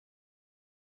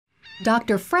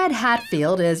Dr. Fred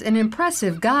Hatfield is an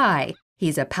impressive guy.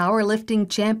 He's a powerlifting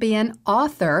champion,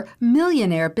 author,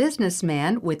 millionaire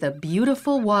businessman with a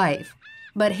beautiful wife.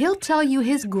 But he'll tell you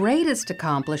his greatest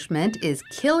accomplishment is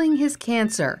killing his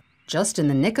cancer, just in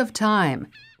the nick of time.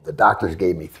 The doctors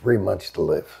gave me 3 months to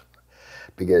live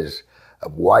because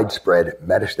of widespread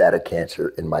metastatic cancer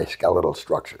in my skeletal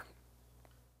structure.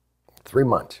 3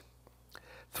 months.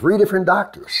 3 different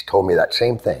doctors told me that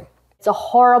same thing. It's a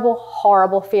horrible,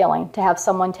 horrible feeling to have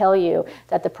someone tell you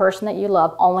that the person that you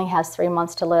love only has 3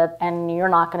 months to live and you're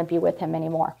not going to be with him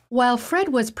anymore. While Fred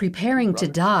was preparing to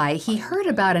die, he heard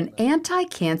about an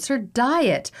anti-cancer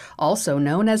diet, also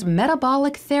known as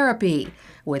metabolic therapy.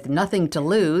 With nothing to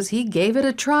lose, he gave it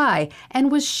a try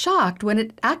and was shocked when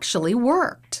it actually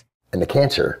worked. And the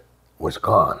cancer was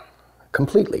gone,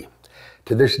 completely.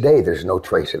 To this day, there's no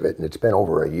trace of it, and it's been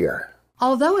over a year.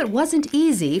 Although it wasn't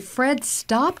easy, Fred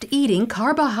stopped eating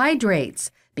carbohydrates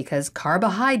because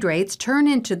carbohydrates turn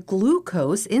into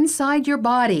glucose inside your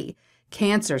body.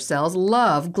 Cancer cells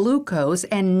love glucose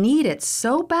and need it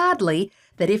so badly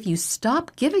that if you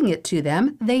stop giving it to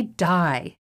them, they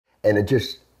die. And it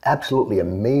just absolutely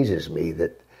amazes me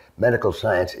that medical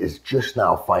science is just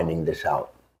now finding this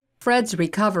out. Fred's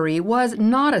recovery was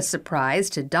not a surprise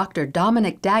to Dr.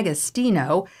 Dominic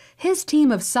D'Agostino. His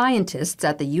team of scientists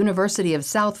at the University of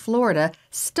South Florida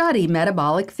study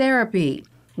metabolic therapy.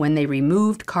 When they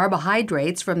removed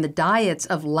carbohydrates from the diets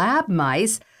of lab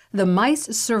mice, the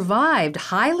mice survived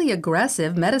highly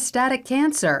aggressive metastatic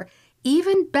cancer,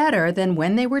 even better than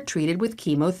when they were treated with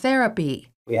chemotherapy.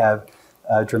 We have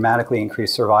dramatically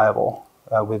increased survival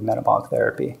with metabolic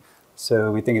therapy.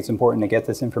 So we think it's important to get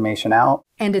this information out.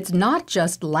 And it's not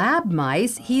just lab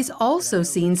mice. He's also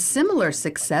seen similar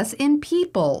success in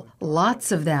people,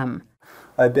 lots of them.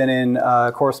 I've been in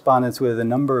correspondence with a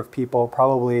number of people,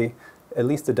 probably at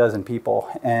least a dozen people,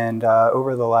 and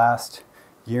over the last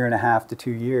 1.5 to 2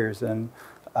 years, and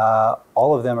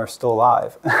all of them are still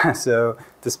alive, so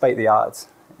despite the odds.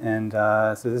 And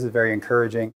so this is very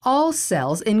encouraging. All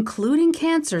cells, including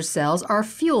cancer cells, are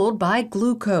fueled by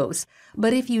glucose.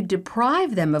 But if you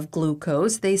deprive them of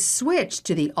glucose, they switch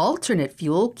to the alternate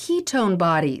fuel ketone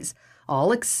bodies,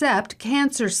 all except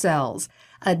cancer cells.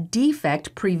 A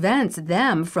defect prevents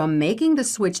them from making the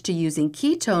switch to using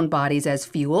ketone bodies as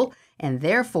fuel, and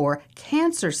therefore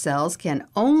cancer cells can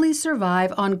only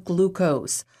survive on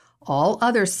glucose. All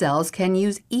other cells can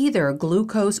use either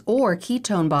glucose or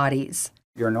ketone bodies.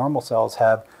 Your normal cells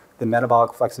have the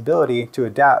metabolic flexibility to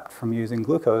adapt from using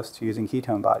glucose to using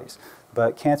ketone bodies.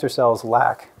 But cancer cells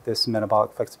lack this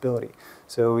metabolic flexibility,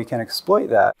 so we can exploit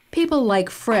that. People like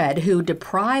Fred, who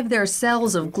deprive their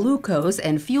cells of glucose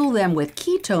and fuel them with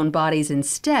ketone bodies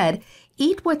instead,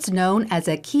 eat what's known as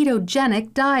a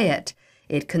ketogenic diet.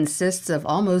 It consists of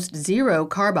almost 0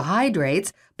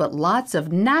 carbohydrates, but lots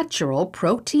of natural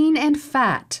protein and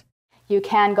fat. You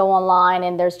can go online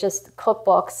and there's just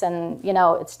cookbooks and,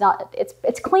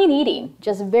 it's clean eating,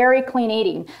 just very clean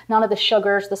eating. None of the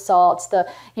sugars, the salts, the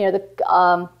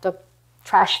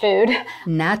trash food.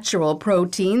 Natural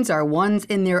proteins are ones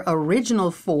in their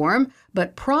original form,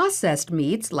 but processed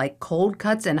meats like cold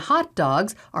cuts and hot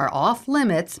dogs are off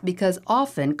limits because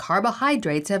often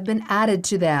carbohydrates have been added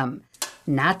to them.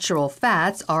 Natural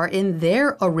fats are in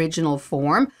their original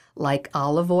form, like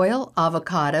olive oil,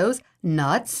 avocados,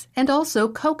 nuts, and also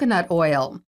coconut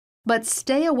oil. But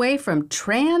stay away from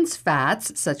trans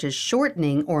fats such as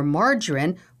shortening or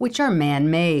margarine, which are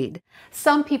man-made.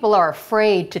 Some people are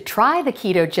afraid to try the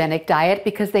ketogenic diet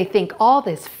because they think all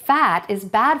this fat is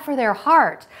bad for their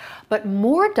heart. But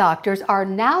more doctors are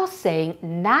now saying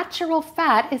natural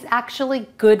fat is actually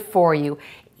good for you,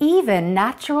 even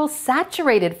natural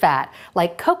saturated fat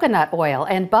like coconut oil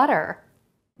and butter.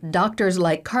 Doctors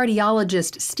like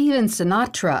cardiologist Stephen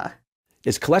Sinatra.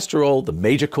 Is cholesterol the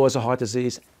major cause of heart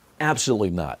disease?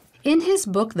 Absolutely not. In his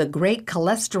book, The Great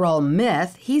Cholesterol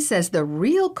Myth, he says the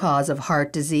real cause of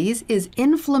heart disease is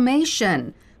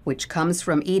inflammation, which comes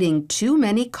from eating too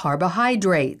many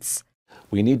carbohydrates.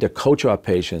 We need to coach our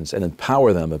patients and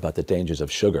empower them about the dangers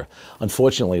of sugar.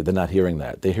 Unfortunately, they're not hearing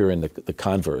that. They're hearing the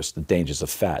converse, the dangers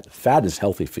of fat. Fat is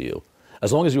healthy for you,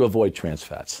 as long as you avoid trans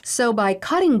fats. So by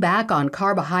cutting back on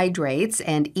carbohydrates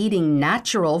and eating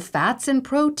natural fats and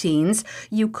proteins,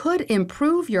 you could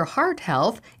improve your heart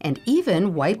health and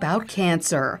even wipe out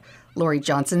cancer. Lori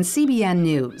Johnson, CBN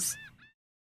News.